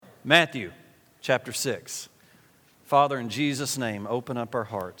Matthew chapter 6. Father, in Jesus' name, open up our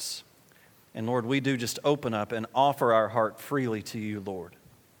hearts. And Lord, we do just open up and offer our heart freely to you, Lord,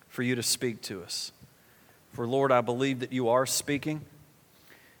 for you to speak to us. For Lord, I believe that you are speaking.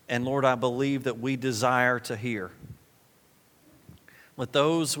 And Lord, I believe that we desire to hear. Let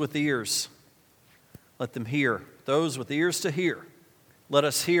those with ears, let them hear. Those with ears to hear, let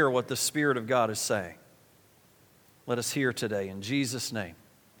us hear what the Spirit of God is saying. Let us hear today in Jesus' name.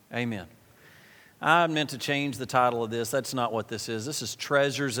 Amen. I meant to change the title of this. That's not what this is. This is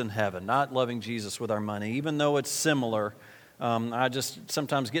Treasures in Heaven, not loving Jesus with our money. Even though it's similar, I just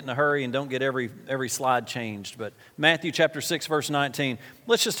sometimes get in a hurry and don't get every slide changed. But Matthew chapter 6, verse 19.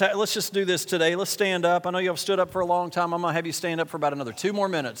 Let's just do this today. Let's stand up. I know you have stood up for a long time. I'm going to have you stand up for about another 2 more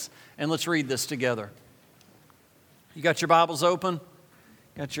minutes, and let's read this together. You got your Bibles open?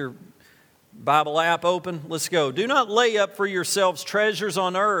 Got your Bible app open? Let's go. Do not lay up for yourselves treasures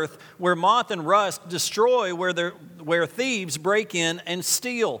on earth where moth and rust destroy, where thieves break in and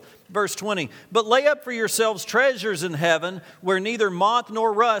steal. Verse 20. But lay up for yourselves treasures in heaven where neither moth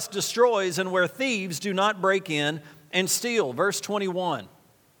nor rust destroys and where thieves do not break in and steal. Verse 21.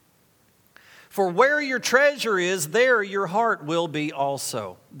 For where your treasure is, there your heart will be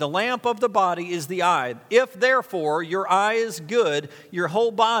also. The lamp of the body is the eye. If therefore your eye is good, your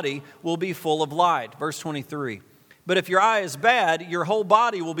whole body will be full of light. Verse 23. But if your eye is bad, your whole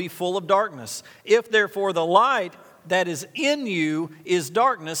body will be full of darkness. If therefore the light that is in you is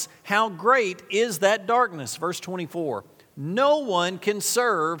darkness, how great is that darkness? Verse 24. No one can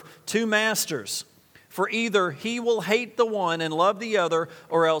serve 2 masters. For either he will hate the one and love the other,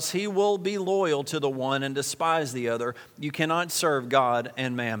 or else he will be loyal to the one and despise the other. You cannot serve God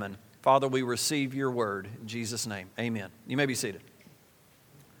and mammon. Father, we receive your word. In Jesus' name, amen. You may be seated.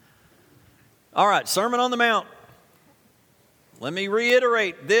 All right, Sermon on the Mount. Let me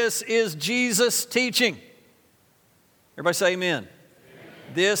reiterate, this is Jesus' teaching. Everybody say amen.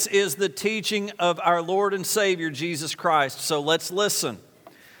 This is the teaching of our Lord and Savior, Jesus Christ. So let's listen.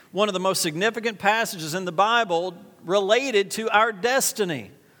 One of the most significant passages in the Bible related to our destiny.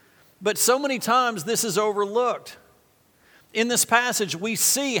 But so many times this is overlooked. In this passage, we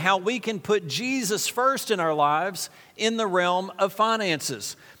see how we can put Jesus first in our lives in the realm of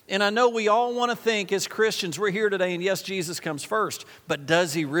finances. And I know we all want to think as Christians, we're here today and yes, Jesus comes first. But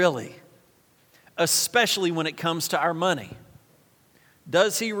does he really? Especially when it comes to our money.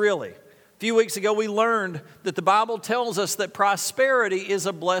 Does he really? A few weeks ago, we learned that the Bible tells us that prosperity is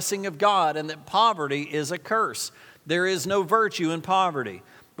a blessing of God and that poverty is a curse. There is no virtue in poverty.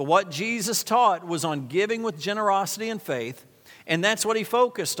 But what Jesus taught was on giving with generosity and faith, and that's what he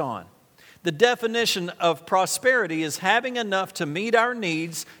focused on. The definition of prosperity is having enough to meet our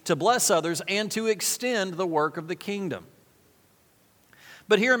needs, to bless others, and to extend the work of the kingdom.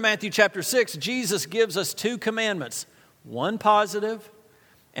 But here in Matthew chapter 6, Jesus gives us 2 commandments, one positive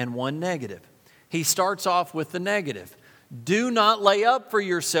and one negative. He starts off with the negative. Do not lay up for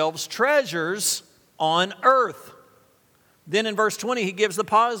yourselves treasures on earth. Then in verse 20, he gives the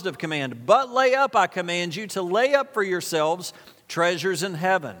positive command. But lay up, I command you, to lay up for yourselves treasures in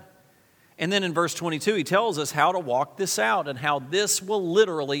heaven. And then in verse 22, he tells us how to walk this out and how this will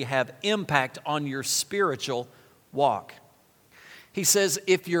literally have impact on your spiritual walk. He says,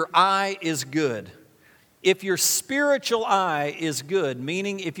 if your eye is good, if your spiritual eye is good,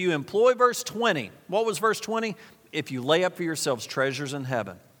 meaning if you employ verse 20, what was verse 20? If you lay up for yourselves treasures in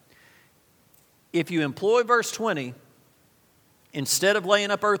heaven. If you employ verse 20, instead of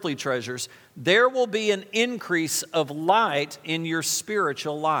laying up earthly treasures, there will be an increase of light in your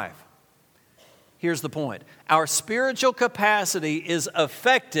spiritual life. Here's the point. Our spiritual capacity is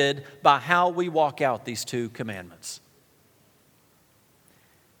affected by how we walk out these 2 commandments.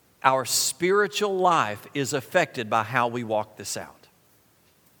 Our spiritual life is affected by how we walk this out.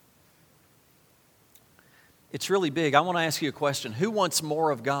 It's really big. I want to ask you a question. Who wants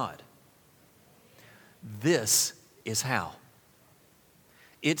more of God? This is how.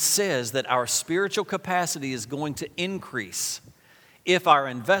 It says that our spiritual capacity is going to increase if our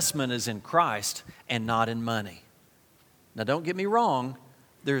investment is in Christ and not in money. Now, don't get me wrong.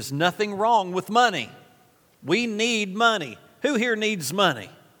 There's nothing wrong with money. We need money. Who here needs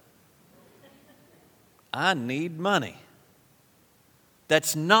money? I need money.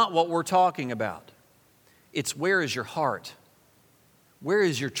 That's not what we're talking about. It's where is your heart? Where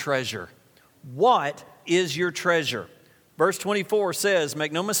is your treasure? What is your treasure? Verse 24 says,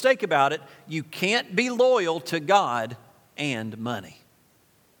 make no mistake about it, you can't be loyal to God and money.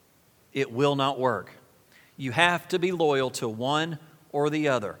 It will not work. You have to be loyal to one or the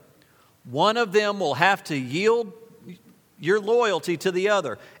other. One of them will have to yield your loyalty to the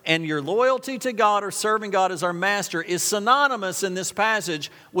other. And your loyalty to God or serving God as our master is synonymous in this passage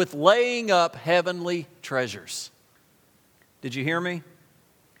with laying up heavenly treasures. Did you hear me?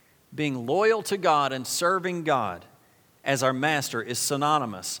 Being loyal to God and serving God as our master is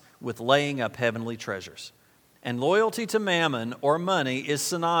synonymous with laying up heavenly treasures. And loyalty to mammon or money is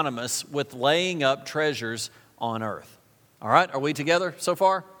synonymous with laying up treasures on earth. All right, are we together so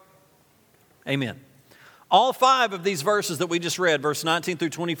far? Amen. All 5 of these verses that we just read, verse 19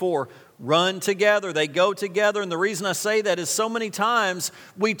 through 24, run together. They go together. And the reason I say that is so many times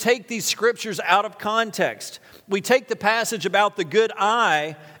we take these scriptures out of context. We take the passage about the good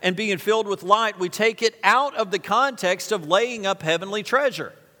eye and being filled with light. We take it out of the context of laying up heavenly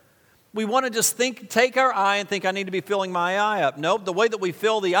treasure. We want to just take our eye and think, I need to be filling my eye up. Nope, the way that we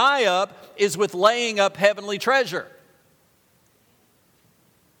fill the eye up is with laying up heavenly treasure.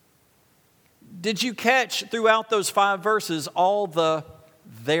 Did you catch throughout those 5 verses all the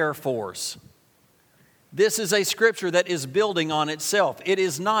therefores? This is a scripture that is building on itself. It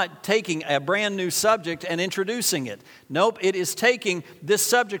is not taking a brand new subject and introducing it. Nope, it is taking this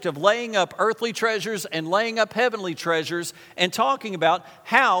subject of laying up earthly treasures and laying up heavenly treasures and talking about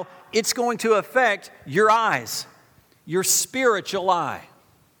how it's going to affect your eyes, your spiritual eye.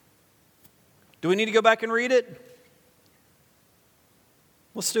 Do we need to go back and read it?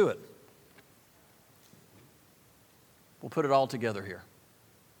 Let's do it. We'll put it all together here.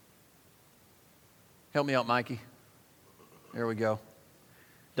 Help me out, Mikey. There we go.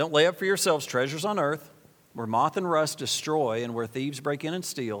 Don't lay up for yourselves treasures on earth, where moth and rust destroy and where thieves break in and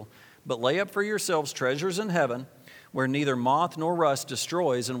steal, but lay up for yourselves treasures in heaven, where neither moth nor rust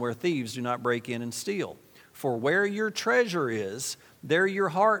destroys and where thieves do not break in and steal. For where your treasure is, there your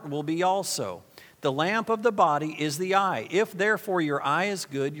heart will be also. The lamp of the body is the eye. If therefore your eye is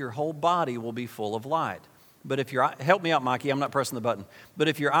good, your whole body will be full of light. But if your eye, help me out, Mikey, I'm not pressing the button. But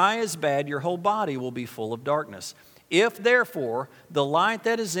if your eye is bad, your whole body will be full of darkness. If therefore the light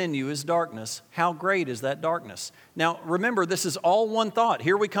that is in you is darkness, how great is that darkness? Now remember, this is all one thought.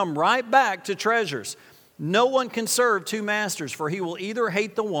 Here we come right back to treasures. No one can serve 2 masters, for he will either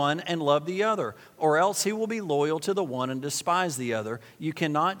hate the one and love the other, or else he will be loyal to the one and despise the other. You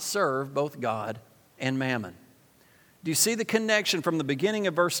cannot serve both God and mammon. Do you see the connection from the beginning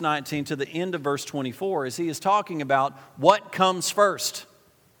of verse 19 to the end of verse 24 as he is talking about what comes first?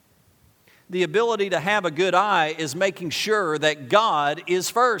 The ability to have a good eye is making sure that God is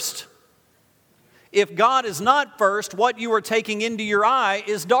first. If God is not first, what you are taking into your eye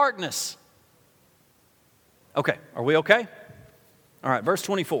is darkness. Okay, are we okay? All right, verse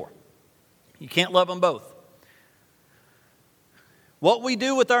 24. You can't love them both. What we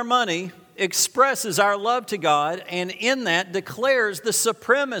do with our money expresses our love to God, and in that declares the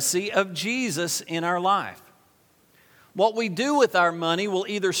supremacy of Jesus in our life. What we do with our money will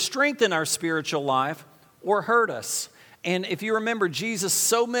either strengthen our spiritual life or hurt us. And if you remember, Jesus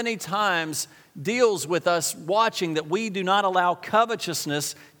so many times deals with us watching that we do not allow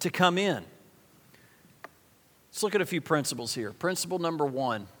covetousness to come in. Let's look at a few principles here. Principle number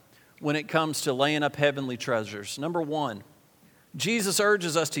 1, when it comes to laying up heavenly treasures. Number 1, Jesus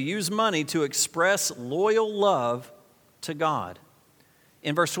urges us to use money to express loyal love to God.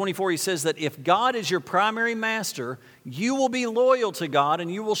 In verse 24, he says that if God is your primary master, you will be loyal to God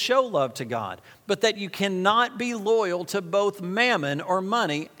and you will show love to God. But that you cannot be loyal to both mammon or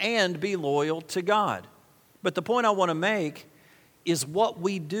money and be loyal to God. But the point I want to make is what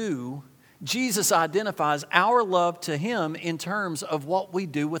we do. Jesus identifies our love to him in terms of what we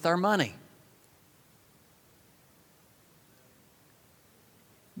do with our money.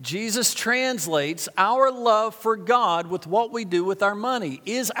 Jesus translates our love for God with what we do with our money.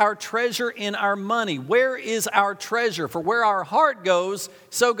 Is our treasure in our money? Where is our treasure? For where our heart goes,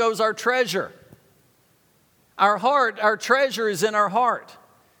 so goes our treasure. Our treasure is in our heart.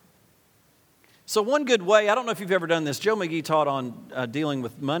 So one good way, I don't know if you've ever done this, Joe McGee taught on dealing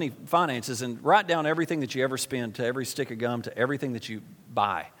with money, finances, and write down everything that you ever spend, to every stick of gum, to everything that you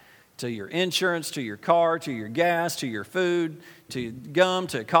buy. To your insurance, to your car, to your gas, to your food, to gum,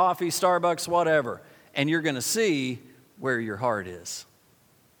 to coffee, Starbucks, whatever. And you're going to see where your heart is.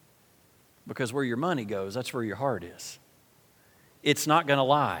 Because where your money goes, that's where your heart is. It's not going to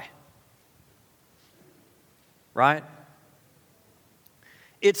lie. Right?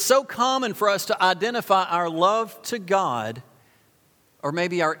 It's so common for us to identify our love to God, or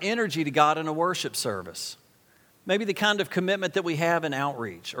maybe our energy to God in a worship service. Maybe the kind of commitment that we have in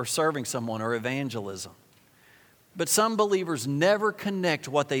outreach or serving someone or evangelism. But some believers never connect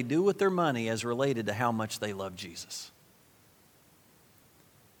what they do with their money as related to how much they love Jesus.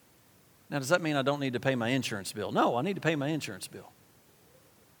 Now, does that mean I don't need to pay my insurance bill? No, I need to pay my insurance bill.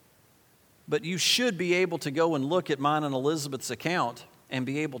 But you should be able to go and look at mine and Elizabeth's account and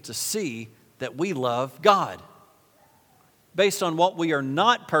be able to see that we love God based on what we are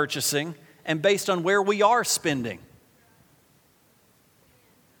not purchasing and based on where we are spending.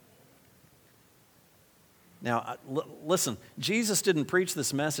 Now, listen, Jesus didn't preach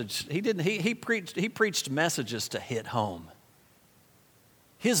this message. He preached messages to hit home.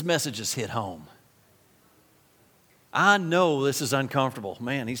 His messages hit home. I know this is uncomfortable.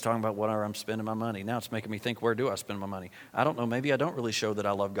 Man, he's talking about where I'm spending my money. Now it's making me think, where do I spend my money? I don't know. Maybe I don't really show that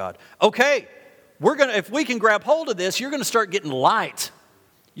I love God. Okay, if we can grab hold of this, you're going to start getting light.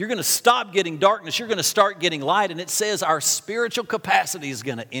 You're going to stop getting darkness. You're going to start getting light. And it says our spiritual capacity is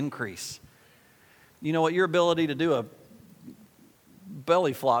going to increase. You know what? Your ability to do a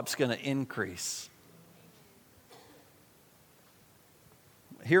belly flop is going to increase.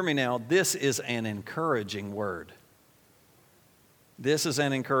 Hear me now. This is an encouraging word. This is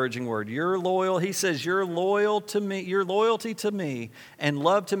an encouraging word. You're loyal. He says you're loyal to me. Your loyalty to me and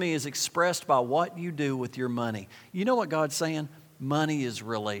love to me is expressed by what you do with your money. You know what God's saying? Money is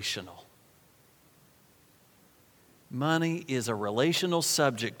relational. Money is a relational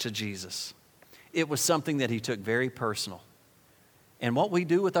subject to Jesus. It was something that he took very personal. And what we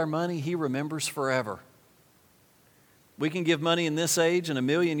do with our money, he remembers forever. We can give money in this age, and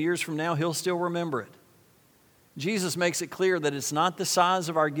 1,000,000 years from now, he'll still remember it. Jesus makes it clear that it's not the size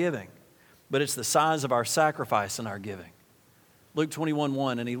of our giving, but it's the size of our sacrifice in our giving. Luke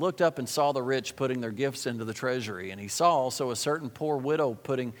 21:1, and he looked up and saw the rich putting their gifts into the treasury, and he saw also a certain poor widow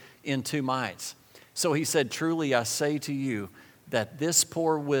putting in 2 mites. So he said, truly I say to you that this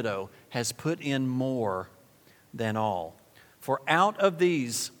poor widow has put in more than all. For all of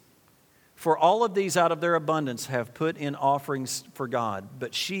these out of their abundance have put in offerings for God,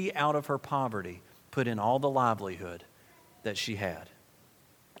 but she out of her poverty put in all the livelihood that she had.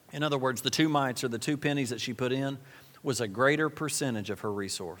 In other words, the 2 mites or the 2 pennies that she put in was a greater percentage of her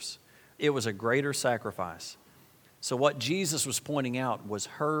resource. It was a greater sacrifice. So what Jesus was pointing out was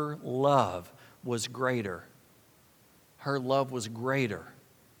her love was greater. Her love was greater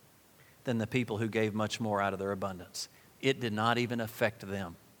than the people who gave much more out of their abundance. It did not even affect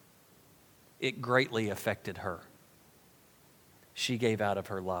them. It greatly affected her. She gave out of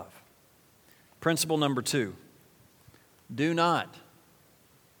her love. Principle number 2, do not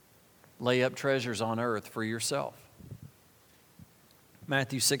lay up treasures on earth for yourself.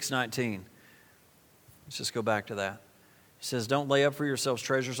 Matthew 6:19. Let's just go back to that. He says, don't lay up for yourselves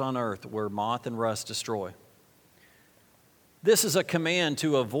treasures on earth where moth and rust destroy. This is a command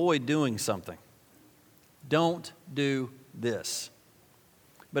to avoid doing something. Don't do this.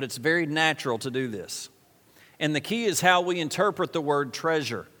 But it's very natural to do this. And the key is how we interpret the word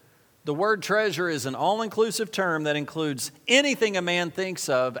treasure. The word treasure is an all-inclusive term that includes anything a man thinks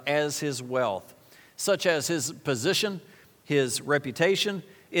of as his wealth, such as his position, his reputation.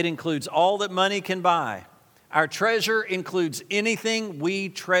 It includes all that money can buy. Our treasure includes anything we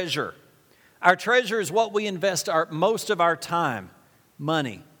treasure. Our treasure is what we invest most of our time,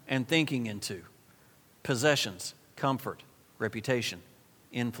 money, and thinking into. Possessions, comfort, reputation,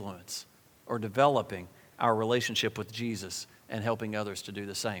 influence, or developing our relationship with Jesus and helping others to do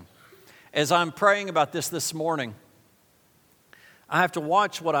the same. As I'm praying about this morning, I have to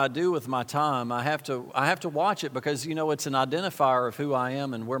watch what I do with my time. I have to watch it because, it's an identifier of who I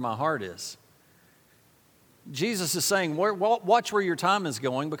am and where my heart is. Jesus is saying, watch where your time is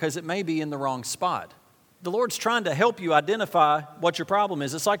going because it may be in the wrong spot. The Lord's trying to help you identify what your problem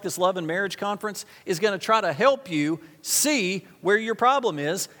is. It's like this love and marriage conference is going to try to help you see where your problem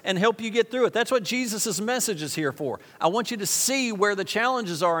is and help you get through it. That's what Jesus' message is here for. I want you to see where the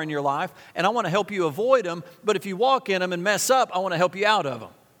challenges are in your life, and I want to help you avoid them. But if you walk in them and mess up, I want to help you out of them.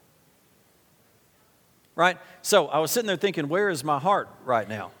 Right? So I was sitting there thinking, where is my heart right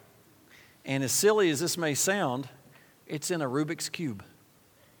now? And as silly as this may sound, it's in a Rubik's Cube.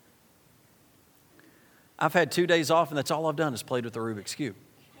 I've had 2 days off, and that's all I've done is played with the Rubik's Cube.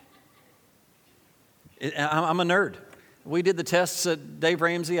 I'm a nerd. We did the tests at Dave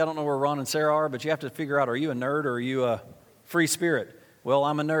Ramsey. I don't know where Ron and Sarah are, but you have to figure out, are you a nerd or are you a free spirit? Well,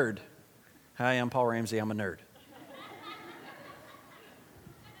 I'm a nerd. Hi, I'm Paul Ramsey. I'm a nerd.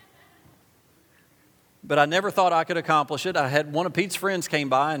 But I never thought I could accomplish it. I had one of Pete's friends came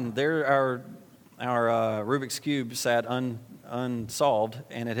by, and there our Rubik's Cube sat unsolved,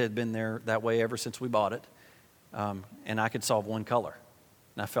 and it had been there that way ever since we bought it. And I could solve one color.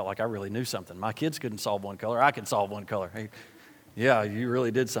 And I felt like I really knew something. My kids couldn't solve one color. I could solve one color. Hey, yeah, you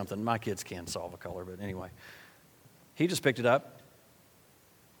really did something. My kids can't solve a color, but anyway. He just picked it up.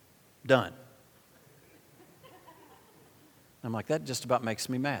 Done. I'm like, that just about makes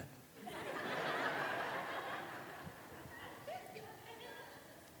me mad.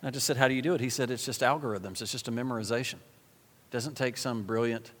 I just said, how do you do it? He said, it's just algorithms. It's just a memorization. It doesn't take some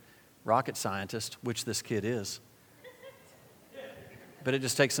brilliant rocket scientist, which this kid is. But it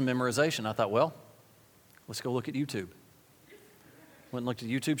just takes some memorization. I thought, well, let's go look at YouTube. Went and looked at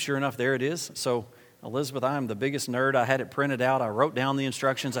YouTube. Sure enough, there it is. So, Elizabeth, I am the biggest nerd. I had it printed out. I wrote down the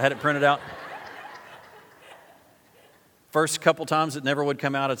instructions. I had it printed out. First couple times it never would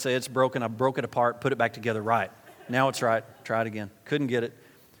come out. I'd say, it's broken. I broke it apart, put it back together right. Now it's right. Try it again. Couldn't get it.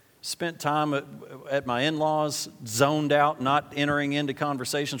 Spent time at my in-laws, zoned out, not entering into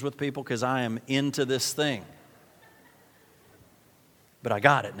conversations with people because I am into this thing. But I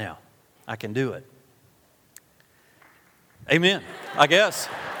got it now. I can do it. Amen. I guess.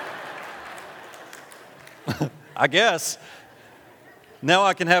 I guess. Now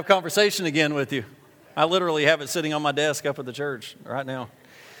I can have conversation again with you. I literally have it sitting on my desk up at the church right now.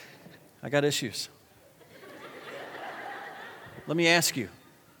 I got issues. Let me ask you,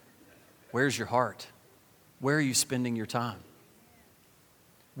 where's your heart? Where are you spending your time?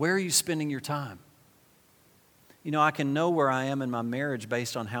 Where are you spending your time? You know, I can know where I am in my marriage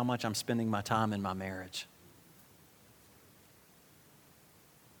based on how much I'm spending my time in my marriage.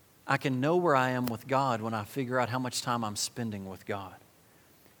 I can know where I am with God when I figure out how much time I'm spending with God.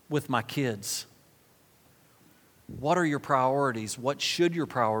 With my kids. What are your priorities? What should your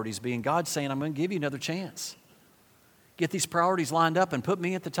priorities be? And God's saying, I'm going to give you another chance. Get these priorities lined up and put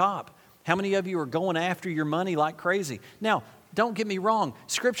me at the top. How many of you are going after your money like crazy? Now, don't get me wrong.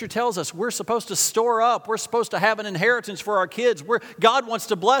 Scripture tells us we're supposed to store up. We're supposed to have an inheritance for our kids. God wants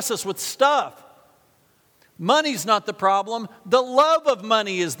to bless us with stuff. Money's not the problem. The love of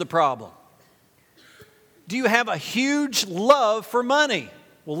money is the problem. Do you have a huge love for money?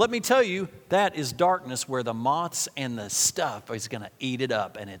 Well, let me tell you, that is darkness where the moths and the stuff is going to eat it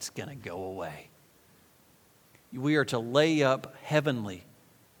up and it's going to go away. We are to lay up heavenly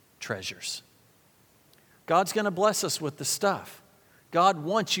treasures. God's going to bless us with the stuff. God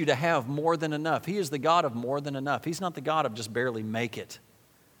wants you to have more than enough. He is the God of more than enough. He's not the God of just barely make it.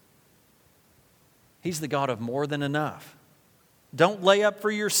 He's the God of more than enough. Don't lay up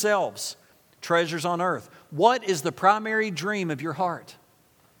for yourselves treasures on earth. What is the primary dream of your heart?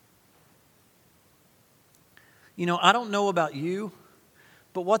 You know, I don't know about you,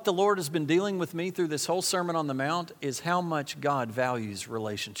 but what the Lord has been dealing with me through this whole Sermon on the Mount is how much God values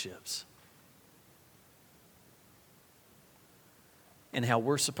relationships. And how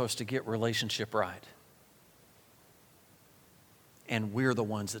we're supposed to get relationship right. And we're the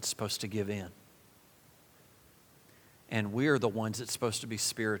ones that's supposed to give in. And we're the ones that's supposed to be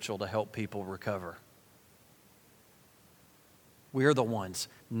spiritual to help people recover. We're the ones,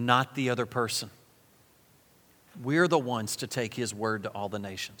 not the other person. We're the ones to take His word to all the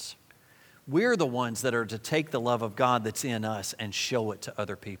nations. We're the ones that are to take the love of God that's in us and show it to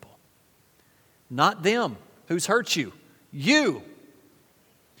other people. Not them who's hurt you. You.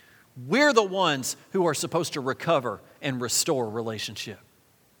 We're the ones who are supposed to recover and restore relationship.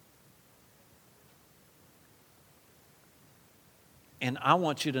 And I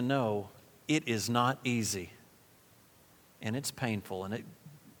want you to know it is not easy. And it's painful and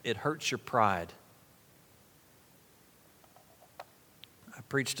it hurts your pride. I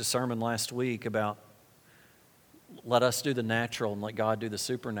preached a sermon last week about let us do the natural and let God do the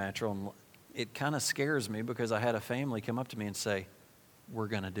supernatural. And it kind of scares me because I had a family come up to me and say, we're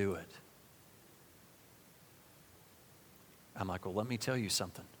going to do it. I'm like, well, let me tell you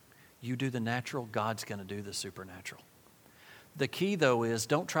something. You do the natural, God's going to do the supernatural. The key, though, is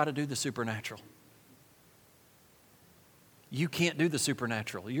don't try to do the supernatural. You can't do the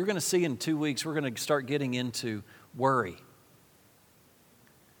supernatural. You're going to see in 2 weeks, we're going to start getting into worry.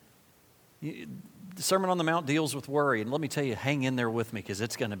 The Sermon on the Mount deals with worry. And let me tell you, hang in there with me because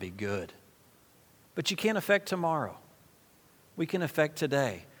it's going to be good. But you can't affect tomorrow. We can affect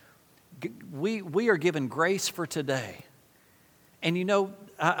today. We are given grace for today. And you know,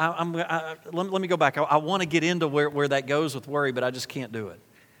 let me go back. I want to get into where that goes with worry, but I just can't do it.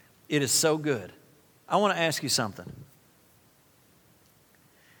 It is so good. I want to ask you something.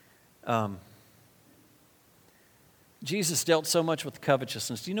 Jesus dealt so much with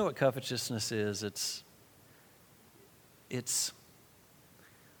covetousness. Do you know what covetousness is? It's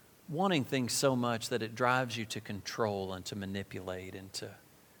wanting things so much that it drives you to control and to manipulate and to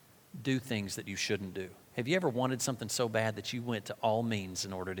do things that you shouldn't do. Have you ever wanted something so bad that you went to all means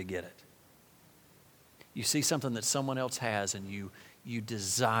in order to get it? You see something that someone else has and you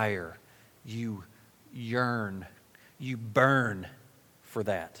desire, you yearn, you burn for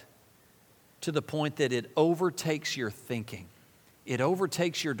that. to the point that it overtakes your thinking. It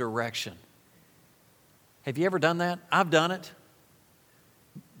overtakes your direction. Have you ever done that? I've done it.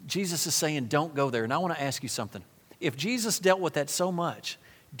 Jesus is saying, don't go there. And I want to ask you something. If Jesus dealt with that so much,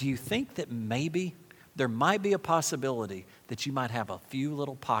 do you think that maybe there might be a possibility that you might have a few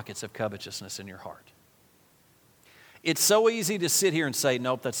little pockets of covetousness in your heart? It's so easy to sit here and say,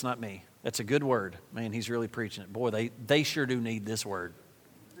 nope, that's not me. That's a good word. Man, he's really preaching it. Boy, they sure do need this word.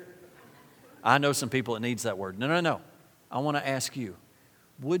 I know some people that needs that word. No. I want to ask you,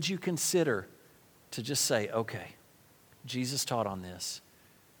 would you consider to just say, okay, Jesus taught on this.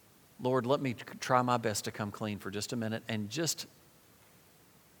 Lord, let me try my best to come clean for just a minute and just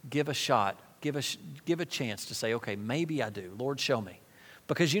give a shot, give a chance to say, okay, maybe I do. Lord, show me.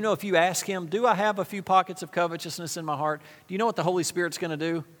 Because you know, if you ask Him, do I have a few pockets of covetousness in my heart? Do you know what the Holy Spirit's going to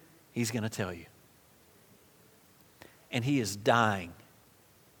do? He's going to tell you. And He is dying.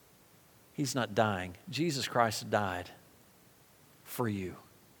 He's not dying. Jesus Christ died for you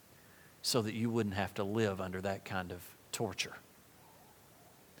so that you wouldn't have to live under that kind of torture.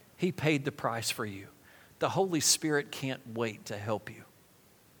 He paid the price for you. The Holy Spirit can't wait to help you.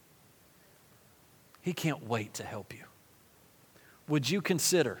 He can't wait to help you. Would you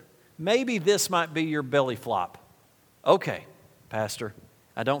consider, maybe this might be your belly flop. Okay, Pastor,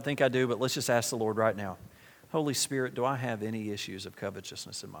 I don't think I do, but let's just ask the Lord right now. Holy Spirit, do I have any issues of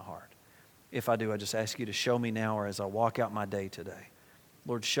covetousness in my heart? If I do, I just ask you to show me now or as I walk out my day today.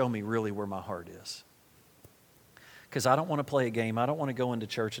 Lord, show me really where my heart is. Because I don't want to play a game. I don't want to go into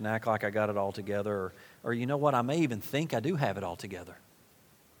church and act like I got it all together. Or you know what, I may even think I do have it all together.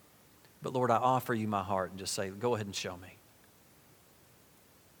 But Lord, I offer you my heart and just say, go ahead and show me.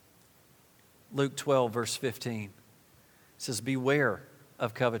 Luke 12, verse 15 says, beware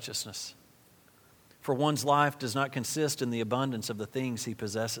of covetousness, for one's life does not consist in the abundance of the things he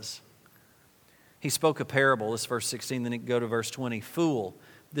possesses. He spoke a parable, this verse 16, then go to verse 20. Fool,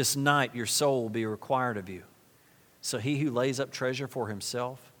 this night your soul will be required of you. So he who lays up treasure for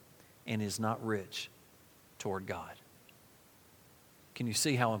himself and is not rich toward God. Can you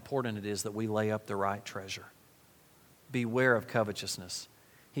see how important it is that we lay up the right treasure? Beware of covetousness.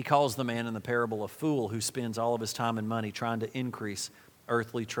 He calls the man in the parable a fool who spends all of his time and money trying to increase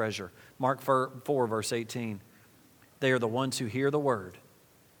earthly treasure. Mark 4, verse 18. They are the ones who hear the word,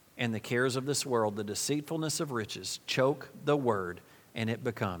 and the cares of this world, the deceitfulness of riches, choke the word, and it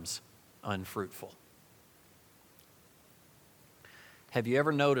becomes unfruitful. Have you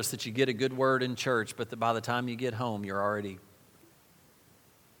ever noticed that you get a good word in church, but that by the time you get home, you're already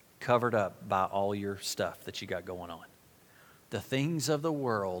covered up by all your stuff that you got going on? The things of the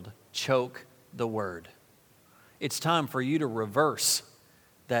world choke the word. It's time for you to reverse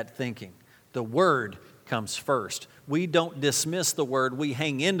that thinking. The word comes first. We don't dismiss the word, we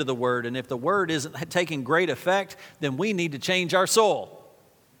hang into the word, and if the word isn't taking great effect, then we need to change our soul.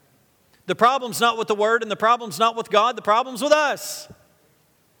 The problem's not with the word, and the problem's not with God, the problem's with us.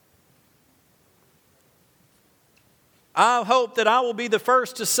 I hope that I will be the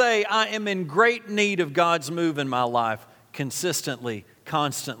first to say I am in great need of God's move in my life, consistently,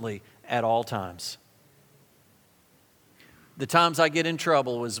 constantly, at all times. The times I get in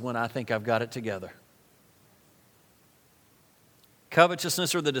trouble is when I think I've got it together.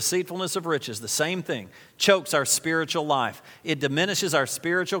 Covetousness or the deceitfulness of riches, the same thing, chokes our spiritual life. It diminishes our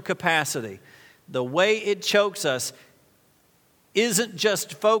spiritual capacity. The way it chokes us isn't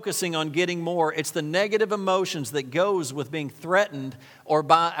just focusing on getting more. It's the negative emotions that goes with being threatened or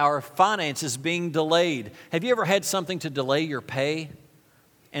by our finances being delayed. Have you ever had something to delay your pay?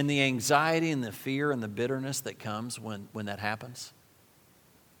 And the anxiety and the fear and the bitterness that comes when that happens?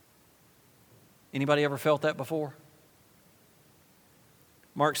 Anybody ever felt that before?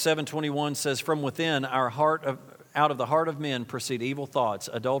 Mark 7:21 says, from within out of the heart of men proceed evil thoughts,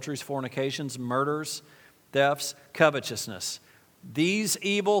 adulteries, fornications, murders, thefts, covetousness. These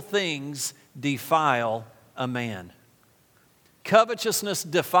evil things defile a man. Covetousness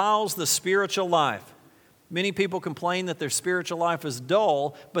defiles the spiritual life. Many people complain that their spiritual life is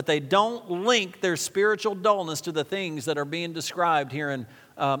dull, but they don't link their spiritual dullness to the things that are being described here in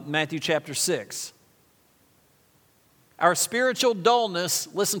Matthew chapter 6. Our spiritual dullness,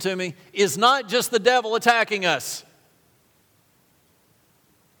 listen to me, is not just the devil attacking us.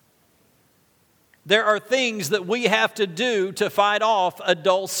 There are things that we have to do to fight off a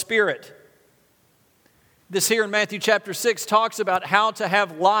dull spirit. This here in Matthew chapter 6 talks about how to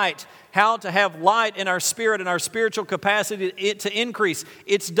have light in our spirit and our spiritual capacity to increase.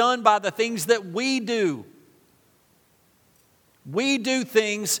 It's done by the things that we do. We do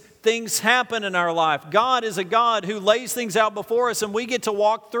things happen in our life. God is a God who lays things out before us and we get to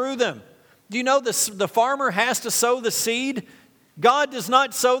walk through them. Do you know the farmer has to sow the seed? God does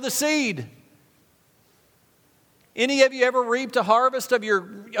not sow the seed. Any of you ever reaped a harvest of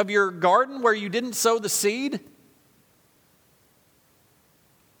your garden where you didn't sow the seed?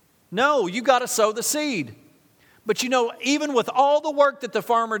 No, you got to sow the seed. But you know, even with all the work that the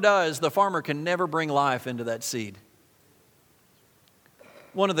farmer does, the farmer can never bring life into that seed.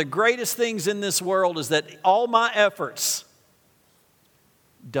 One of the greatest things in this world is that all my efforts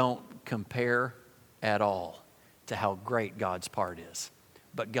don't compare at all to how great God's part is.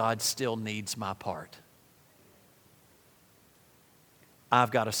 But God still needs my part.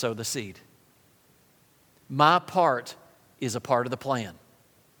 I've got to sow the seed. My part is a part of the plan.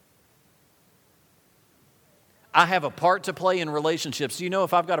 I have a part to play in relationships. Do you know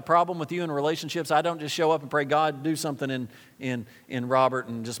if I've got a problem with you in relationships, I don't just show up and pray, God, do something in Robert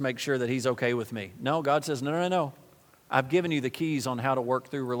and just make sure that he's okay with me. No, God says, no. I've given you the keys on how to work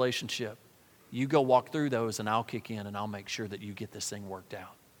through relationship. You go walk through those and I'll kick in and I'll make sure that you get this thing worked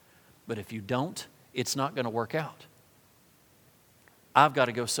out. But if you don't, it's not going to work out. I've got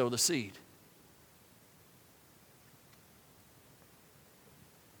to go sow the seed.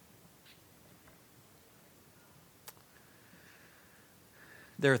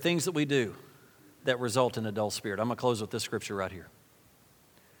 There are things that we do that result in a dull spirit. I'm going to close with this scripture right here.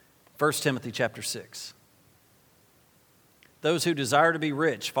 1 Timothy chapter 6. Those who desire to be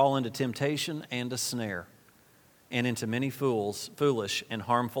rich fall into temptation and a snare, and into many foolish and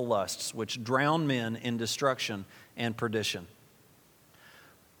harmful lusts, which drown men in destruction and perdition.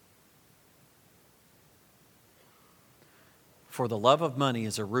 For the love of money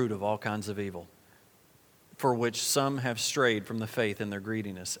is a root of all kinds of evil, for which some have strayed from the faith in their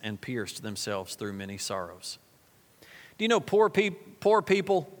greediness and pierced themselves through many sorrows. Do you know poor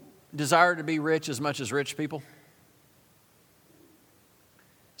people desire to be rich as much as rich people?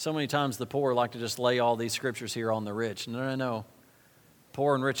 So many times the poor like to just lay all these scriptures here on the rich. No.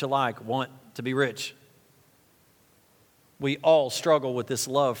 Poor and rich alike want to be rich. We all struggle with this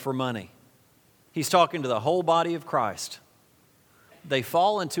love for money. He's talking to the whole body of Christ. They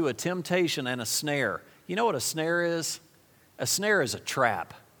fall into a temptation and a snare. You know what a snare is? A snare is a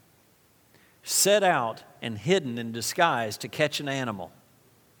trap set out and hidden and disguised to catch an animal.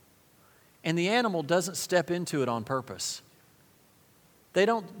 And the animal doesn't step into it on purpose. They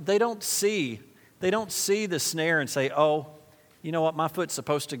don't see the snare and say, oh, you know what, my foot's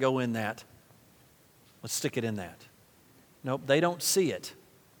supposed to go in that. Let's stick it in that. Nope, they don't see it.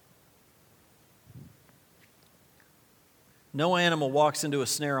 No animal walks into a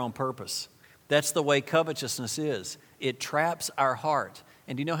snare on purpose. That's the way covetousness is. It traps our heart.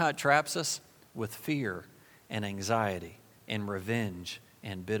 And do you know how it traps us? With fear and anxiety and revenge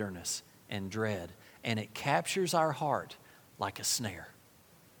and bitterness and dread. And it captures our heart like a snare.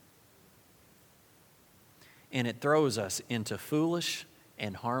 And it throws us into foolish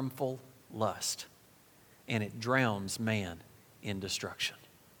and harmful lust. And it drowns man in destruction.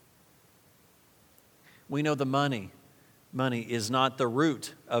 We know the money is not the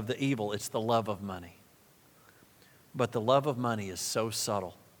root of the evil, it's the love of money. But the love of money is so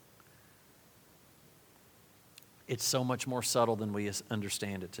subtle. It's so much more subtle than we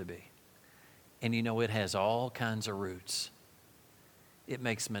understand it to be. And you know, it has all kinds of roots. It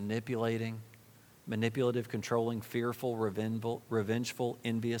makes manipulative, controlling, fearful, revengeful,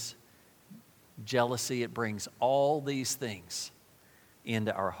 envious, jealousy. It brings all these things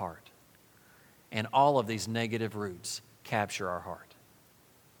into our heart. And all of these negative roots capture our heart.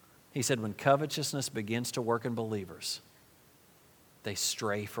 He said when covetousness begins to work in believers, they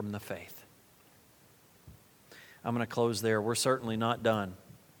stray from the faith. I'm going to close there. We're certainly not done.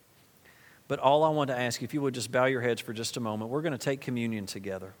 But all I want to ask you, if you would just bow your heads for just a moment, we're going to take communion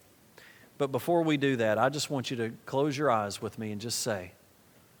together. But before we do that, I just want you to close your eyes with me and just say,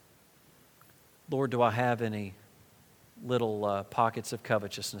 Lord, do I have any little pockets of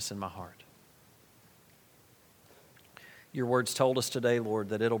covetousness in my heart? Your words told us today, Lord,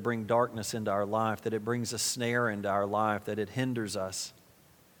 that it'll bring darkness into our life, that it brings a snare into our life, that it hinders us.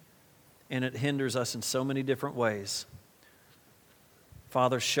 And it hinders us in so many different ways.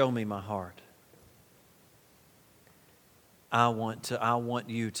 Father, show me my heart. I want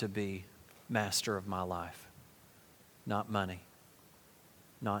you to be master of my life, not money,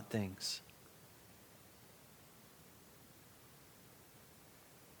 not things.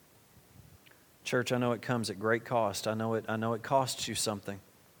 Church, I know it comes at great cost. I know it costs you something.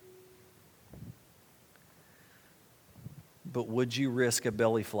 But would you risk a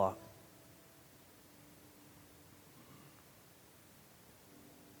belly flop?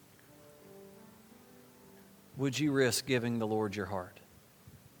 Would you risk giving the Lord your heart?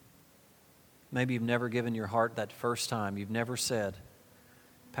 Maybe you've never given your heart that first time. You've never said,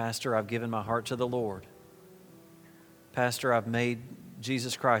 Pastor, I've given my heart to the Lord. Pastor, I've made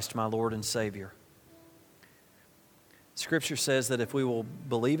Jesus Christ my Lord and Savior. Scripture says that if we will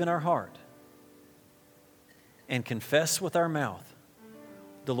believe in our heart and confess with our mouth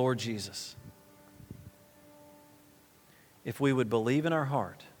the Lord Jesus, if we would believe in our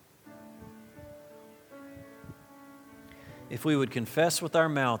heart, if we would confess with our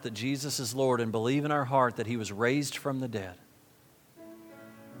mouth that Jesus is Lord and believe in our heart that He was raised from the dead,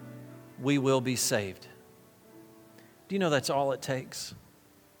 we will be saved. Do you know that's all it takes?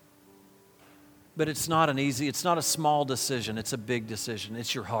 But it's not a small decision, it's a big decision.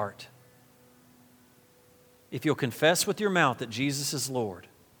 It's your heart. If you'll confess with your mouth that Jesus is Lord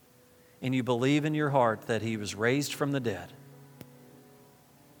and you believe in your heart that He was raised from the dead,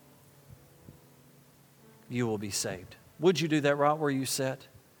 you will be saved. Would you do that right where you sit?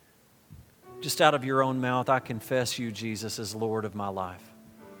 Just out of your own mouth, I confess you, Jesus, as Lord of my life.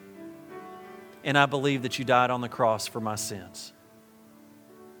 And I believe that you died on the cross for my sins.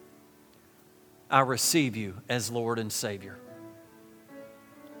 I receive you as Lord and Savior.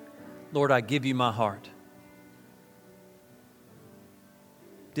 Lord, I give you my heart.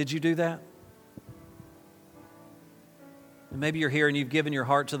 Did you do that? And maybe you're here and you've given your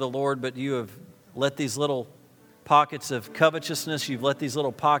heart to the Lord, but you have let these little pockets of covetousness, you've let these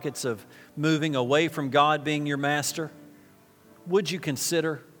little pockets of moving away from God being your master. Would you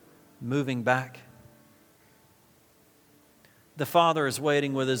consider moving back? The Father is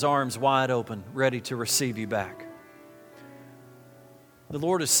waiting with His arms wide open, ready to receive you back. The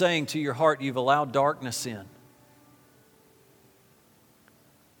Lord is saying to your heart, you've allowed darkness in.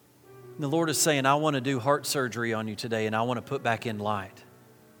 The Lord is saying, I want to do heart surgery on you today, and I want to put back in light.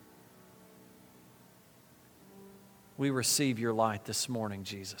 We receive your light this morning,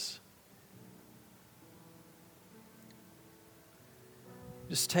 Jesus.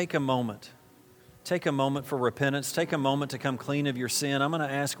 Just take a moment. Take a moment for repentance. Take a moment to come clean of your sin. I'm going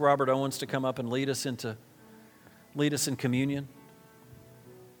to ask Robert Owens to come up and lead us in communion.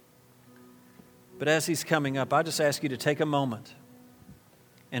 But as he's coming up, I just ask you to take a moment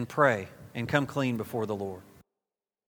and pray and come clean before the Lord.